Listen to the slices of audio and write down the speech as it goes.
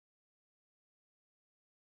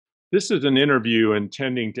This is an interview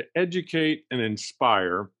intending to educate and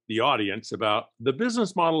inspire the audience about the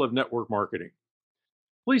business model of network marketing.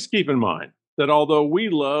 Please keep in mind that although we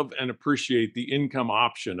love and appreciate the income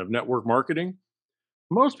option of network marketing,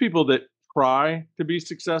 most people that try to be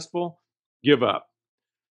successful give up.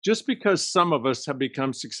 Just because some of us have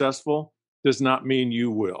become successful does not mean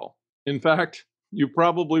you will. In fact, you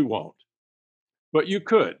probably won't, but you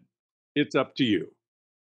could. It's up to you.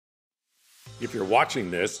 If you're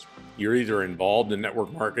watching this, you're either involved in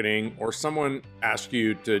network marketing or someone asked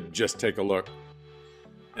you to just take a look.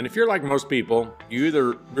 And if you're like most people, you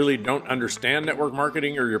either really don't understand network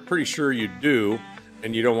marketing or you're pretty sure you do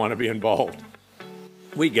and you don't want to be involved.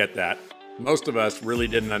 We get that. Most of us really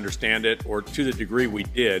didn't understand it, or to the degree we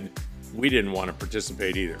did, we didn't want to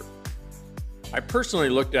participate either. I personally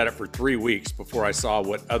looked at it for 3 weeks before I saw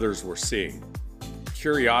what others were seeing.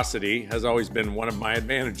 Curiosity has always been one of my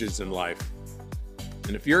advantages in life.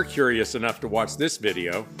 And if you're curious enough to watch this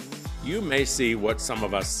video, you may see what some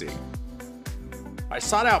of us see. I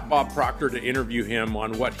sought out Bob Proctor to interview him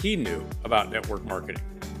on what he knew about network marketing.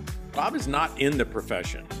 Bob is not in the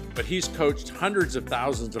profession, but he's coached hundreds of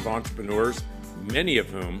thousands of entrepreneurs, many of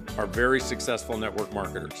whom are very successful network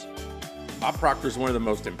marketers. Bob Proctor is one of the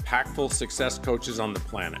most impactful success coaches on the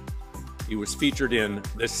planet. He was featured in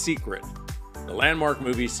The Secret, the landmark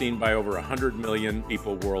movie seen by over 100 million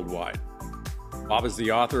people worldwide. Bob is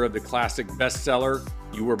the author of the classic bestseller,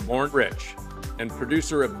 You Were Born Rich, and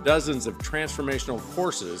producer of dozens of transformational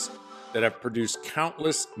courses that have produced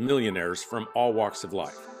countless millionaires from all walks of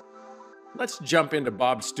life. Let's jump into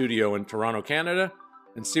Bob's studio in Toronto, Canada,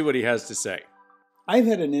 and see what he has to say. I've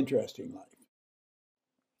had an interesting life.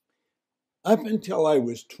 Up until I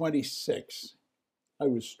was 26, I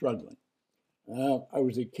was struggling. I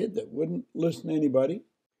was a kid that wouldn't listen to anybody,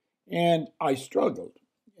 and I struggled.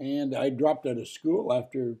 And I dropped out of school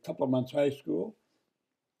after a couple of months high school.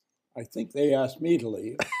 I think they asked me to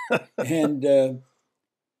leave. and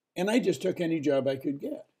I just took any job I could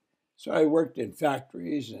get. So I worked in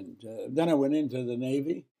factories, and then I went into the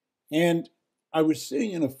Navy. And I was sitting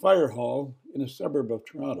in a fire hall in a suburb of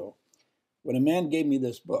Toronto when a man gave me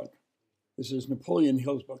this book. This is Napoleon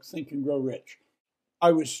Hill's book, Think and Grow Rich.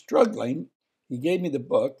 I was struggling. He gave me the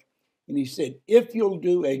book. And he said, if you'll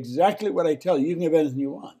do exactly what I tell you, you can have anything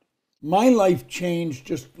you want. My life changed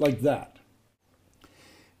just like that.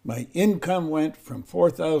 My income went from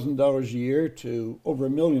 $4,000 a year to over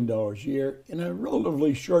 $1 million a year in a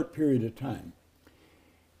relatively short period of time.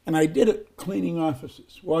 And I did it cleaning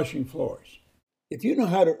offices, washing floors. If you know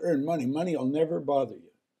how to earn money, money will never bother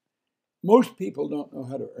you. Most people don't know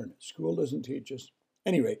how to earn it. School doesn't teach us.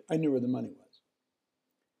 At any rate, I knew where the money was.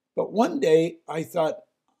 But one day I thought,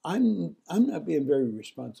 I'm not being very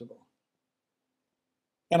responsible.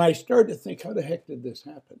 And I started to think, how the heck did this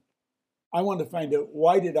happen? I want to find out,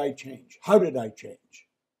 why did I change? How did I change?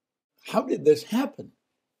 How did this happen?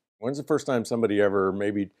 When's the first time somebody ever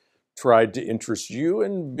maybe tried to interest you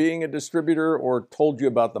in being a distributor or told you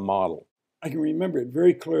about the model? I can remember it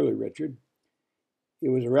very clearly, Richard. It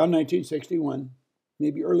was around 1961,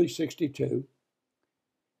 maybe early 62.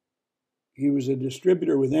 He was a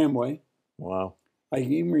distributor with Amway. Wow. I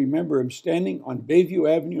can even remember him standing on Bayview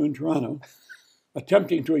Avenue in Toronto,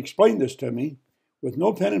 attempting to explain this to me with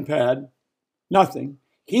no pen and pad, nothing.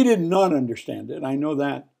 He did not understand it, I know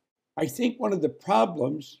that. I think one of the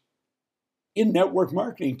problems in network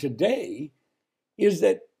marketing today is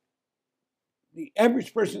that the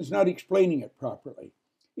average person is not explaining it properly.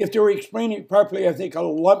 If they were explaining it properly, I think a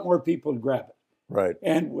lot more people would grab it. Right.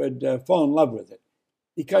 And would fall in love with it,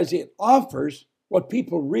 because it offers what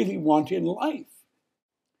people really want in life.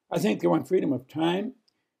 I think they want freedom of time.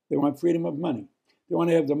 They want freedom of money. They want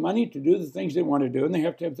to have the money to do the things they want to do, and they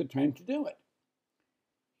have to have the time to do it.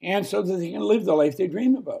 And so that they can live the life they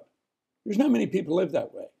dream about. There's not many people live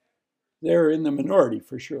that way. They're in the minority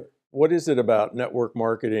for sure. What is it about network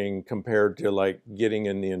marketing compared to like getting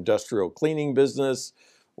in the industrial cleaning business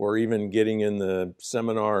or even getting in the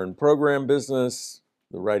seminar and program business,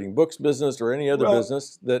 the writing books business, or any other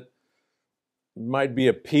business that might be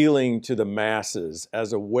appealing to the masses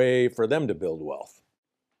as a way for them to build wealth?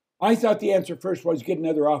 I thought the answer first was get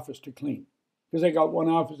another office to clean. Because I got one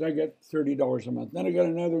office, I got $30 a month. Then I got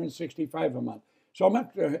another one, $65 a month. So I'm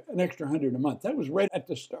up to an extra $100 a month. That was right at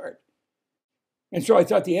the start. And so I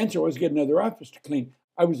thought the answer was get another office to clean.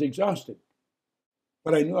 I was exhausted,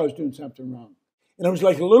 but I knew I was doing something wrong. And it was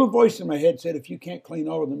like a little voice in my head said, if you can't clean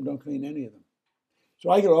all of them, don't clean any of them. So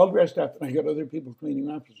I got all dressed up, and I got other people cleaning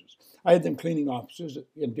offices. I had them cleaning offices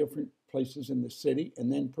in different places in the city,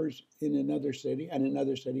 and then first in another city, and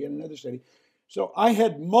another city, and another city. So I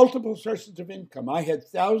had multiple sources of income. I had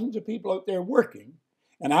thousands of people out there working,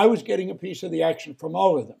 and I was getting a piece of the action from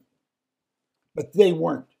all of them. But they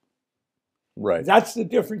weren't. Right. That's the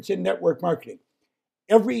difference in network marketing.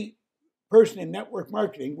 Every person in network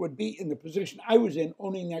marketing would be in the position I was in,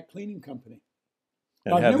 owning that cleaning company.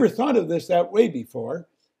 Now, I've never thought of this that way before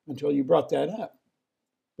until you brought that up.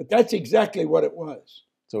 But that's exactly what it was.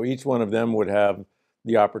 So each one of them would have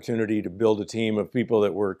the opportunity to build a team of people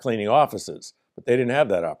that were cleaning offices, but they didn't have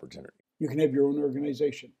that opportunity. You can have your own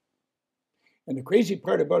organization. And the crazy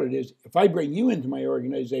part about it is, if I bring you into my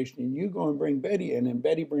organization and you go and bring Betty in, and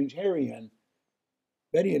Betty brings Harry in,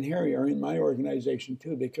 Betty and Harry are in my organization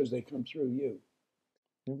too because they come through you.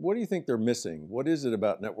 What do you think they're missing? What is it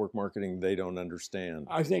about network marketing they don't understand?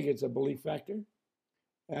 I think it's a belief factor.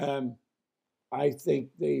 I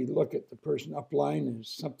think they look at the person upline as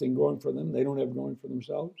something going for them they don't have going for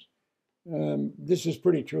themselves. This is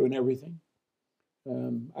pretty true in everything.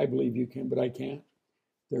 I believe you can, but I can't.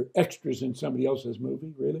 They're extras in somebody else's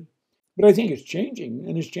movie, really. But I think it's changing,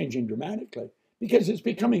 and it's changing dramatically because it's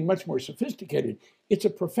becoming much more sophisticated. It's a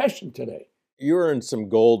profession today. You're in some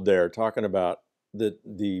gold there talking about the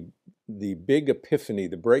big epiphany,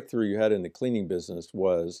 the breakthrough you had in the cleaning business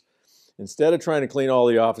was, instead of trying to clean all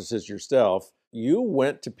the offices yourself, you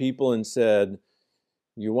went to people and said,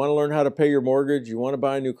 you want to learn how to pay your mortgage, you want to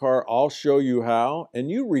buy a new car, I'll show you how. And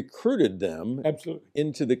you recruited them Absolutely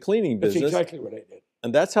into the cleaning business. That's exactly what I did.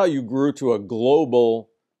 And that's how you grew to a global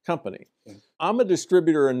company. Yeah. I'm a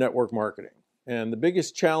distributor in network marketing. And the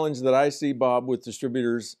biggest challenge that I see, Bob, with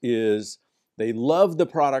distributors is they love the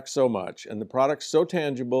product so much, and the product's so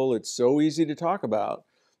tangible, it's so easy to talk about,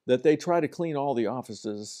 that they try to clean all the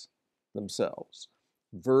offices themselves.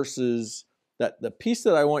 Versus that the piece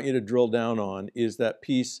that I want you to drill down on is that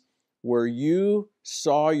piece where you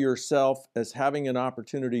saw yourself as having an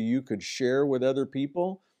opportunity you could share with other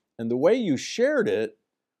people. And the way you shared it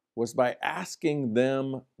was by asking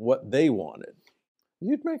them what they wanted.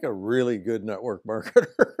 You'd make a really good network marketer.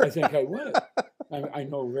 I think I would. I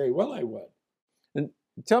know very well I would. And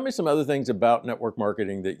tell me some other things about network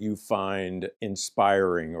marketing that you find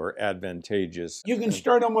inspiring or advantageous. You can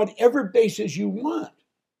start on whatever basis you want.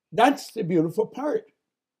 That's the beautiful part.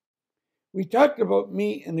 We talked about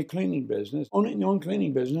me in the cleaning business, owning my own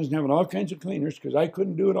cleaning business and having all kinds of cleaners because I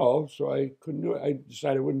couldn't do it all, so I couldn't do it. I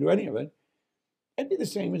decided I wouldn't do any of it. I'd be the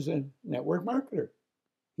same as a network marketer.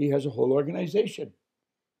 He has a whole organization.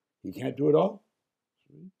 He can't do it all.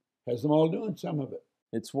 Has them all doing some of it.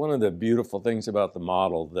 It's one of the beautiful things about the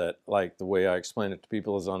model that, like the way I explain it to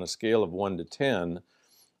people, is on a scale of 1 to 10,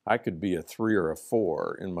 I could be a 3 or a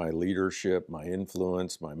 4 in my leadership, my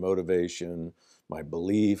influence, my motivation, my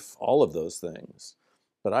belief, all of those things.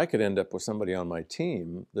 But I could end up with somebody on my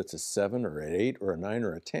team that's a 7 or an 8 or a 9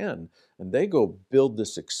 or a 10, and they go build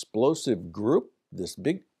this explosive group, this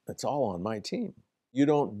big, that's all on my team. You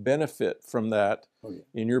don't benefit from that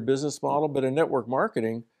in your business model, but in network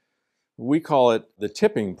marketing, we call it the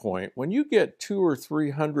tipping point. When you get 200 or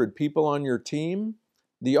 300 people on your team,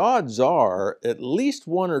 the odds are at least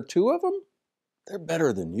 1 or 2 of them, they're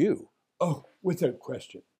better than you. Oh, without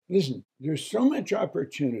question. Listen, there's so much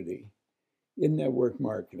opportunity in network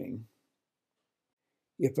marketing.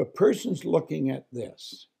 If a person's looking at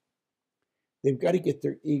this, they've got to get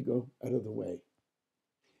their ego out of the way.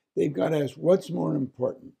 They've got to ask, what's more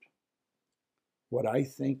important? What I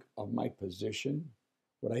think of my position,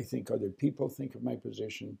 what I think other people think of my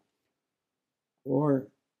position, or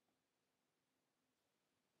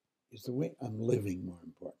is the way I'm living more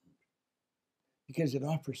important? Because it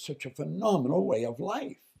offers such a phenomenal way of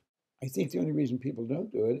life. I think the only reason people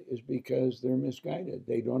don't do it is because they're misguided.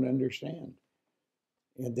 They don't understand.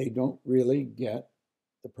 And they don't really get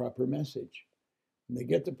the proper message. When they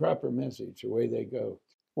get the proper message, away they go.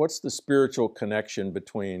 What's the spiritual connection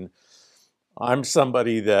between I'm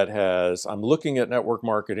somebody that I'm looking at network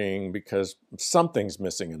marketing because something's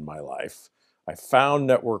missing in my life. I found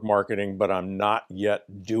network marketing, but I'm not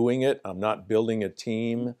yet doing it. I'm not building a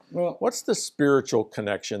team. Well, what's the spiritual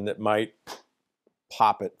connection that might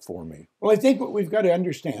pop it for me? Well, I think what we've got to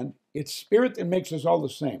understand, it's spirit that makes us all the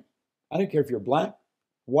same. I don't care if you're black,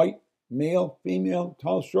 white, male, female,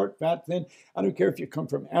 tall, short, fat, thin. I don't care if you come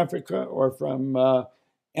from Africa or from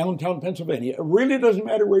Allentown, Pennsylvania. It really doesn't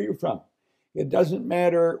matter where you're from. It doesn't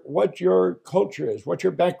matter what your culture is, what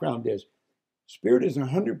your background is. Spirit is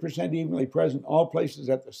 100% evenly present all places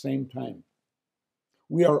at the same time.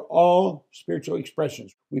 We are all spiritual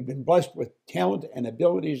expressions. We've been blessed with talent and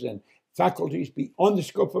abilities and faculties beyond the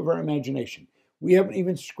scope of our imagination. We haven't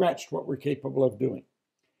even scratched what we're capable of doing.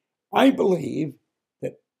 I believe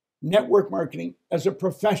that network marketing as a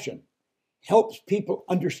profession helps people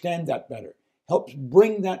understand that better, helps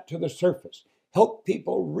bring that to the surface, help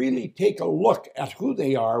people really take a look at who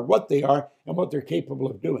they are, and what they're capable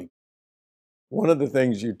of doing. One of the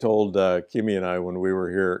things you told Kimmy and I when we were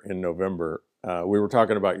here in November, we were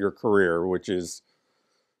talking about your career, which is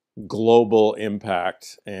global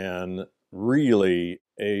impact and really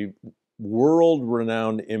a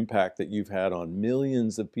world-renowned impact that you've had on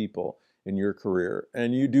millions of people in your career,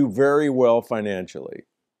 and you do very well financially.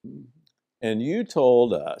 And you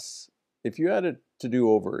told us if you had it to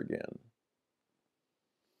do over again,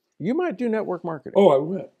 you might do network marketing. Oh, I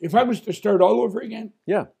would. If I was to start all over again?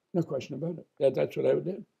 Yeah. No question about it. That's what I would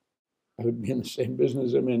do. I would be in the same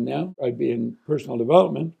business I'm in now. I'd be in personal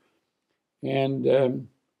development, and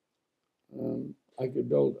I could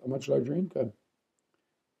build a much larger income.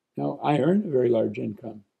 Now, I earn a very large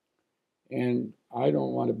income, and I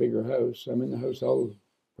don't want a bigger house. I'm in the house I'll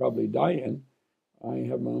probably die in. I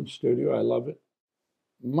have my own studio. I love it.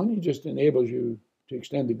 Money just enables you to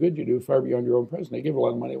extend the good you do far beyond your own presence. They give a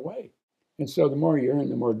lot of money away. And so the more you earn,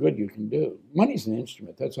 the more good you can do. Money's an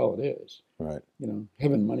instrument. That's all it is. Right.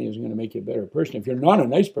 Having money isn't going to make you a better person. If you're not a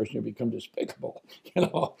nice person, you become despicable.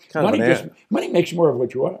 Money makes you more of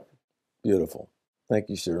what you are. Beautiful. Thank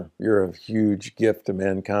you, sir. You're a huge gift to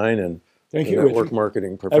mankind and Thank the you, network Richard.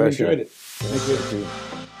 marketing profession. I've enjoyed it. Thank you.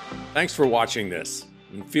 Thanks for watching this,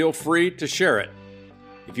 and feel free to share it.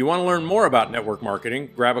 If you want to learn more about network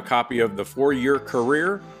marketing, grab a copy of The 4-Year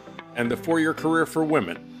Career and The 4-Year Career for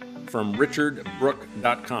Women from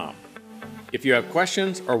richardbrook.com. If you have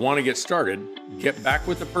questions or want to get started, get back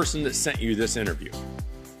with the person that sent you this interview.